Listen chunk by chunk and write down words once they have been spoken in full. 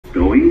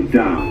going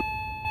down.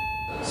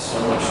 So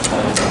much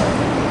time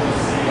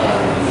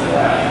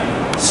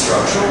on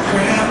structural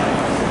crap.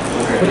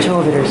 Which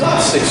elevators?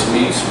 About 6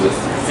 weeks with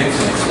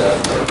fixing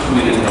stuff, but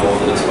we didn't know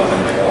that it's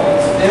behind the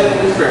walls.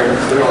 Yeah, it's fair.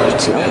 They're only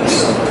 2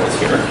 minutes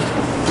here.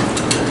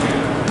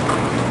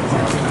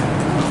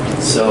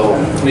 So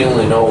we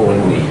only know when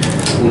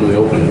we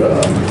open it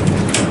up.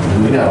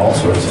 We got all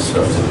sorts of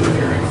stuff to do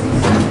here.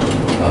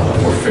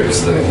 Or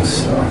fix things.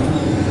 So.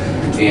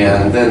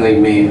 And then they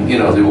made,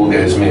 the old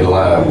guys made a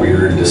lot of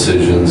weird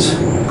decisions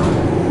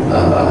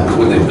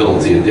when they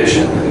built the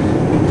addition.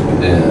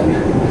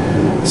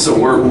 And so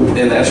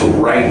and that's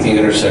right at the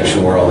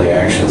intersection where all the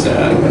action's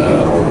at,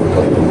 where we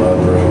built the mud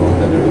room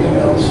and everything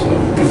else. So.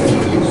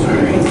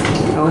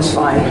 That was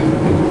fine.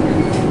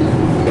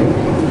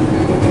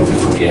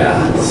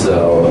 Yeah,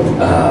 so,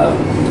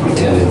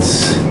 and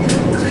it's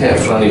kind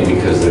of funny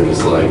because they're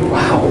just like,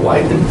 wow,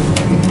 why did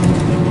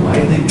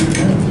they do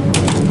that?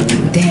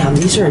 Damn,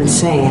 these are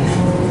insane.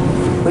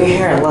 We're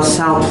here at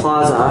LaSalle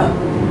Plaza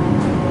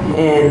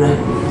in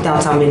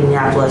downtown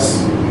Minneapolis.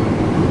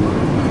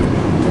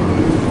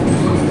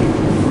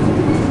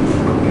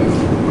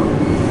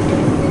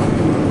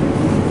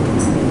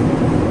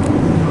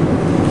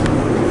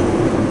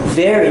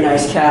 Very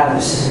nice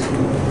cabs.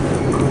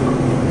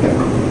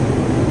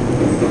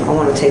 I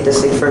want to take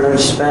this thing for another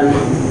spin.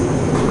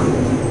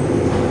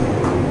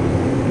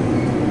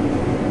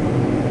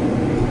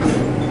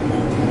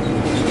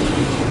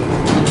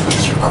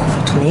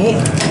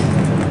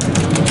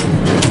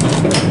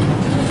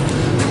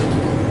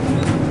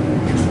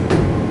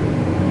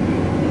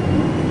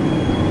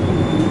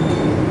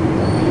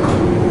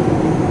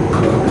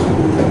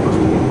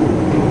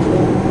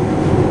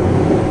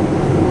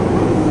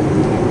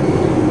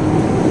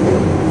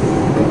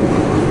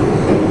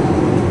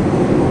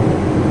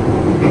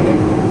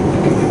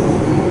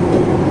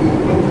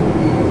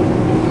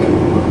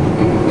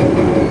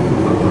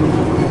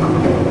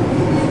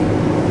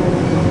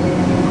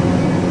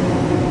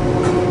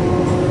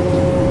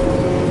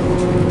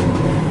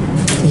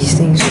 These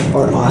things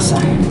are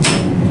awesome.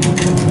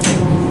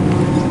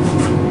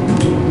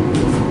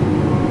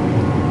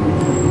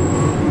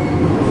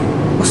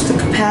 What's the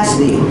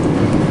capacity?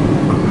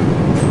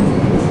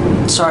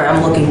 Sorry,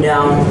 I'm looking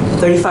down.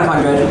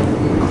 3,500.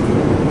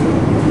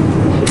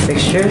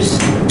 Fixtures.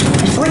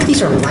 I feel like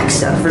these are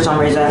Lexan for some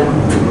reason.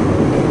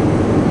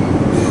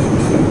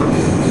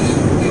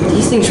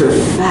 These things are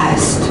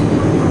fast.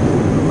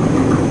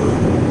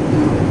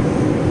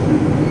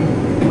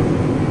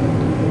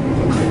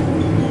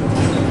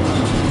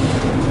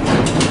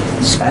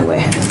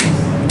 Skyway.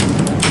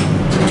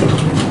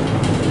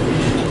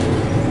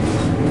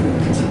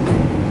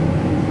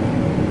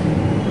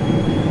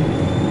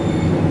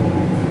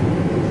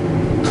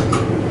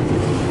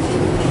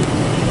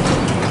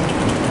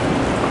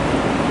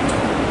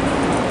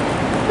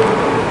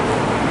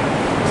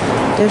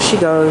 There she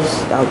goes.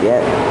 That'll be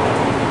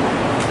it.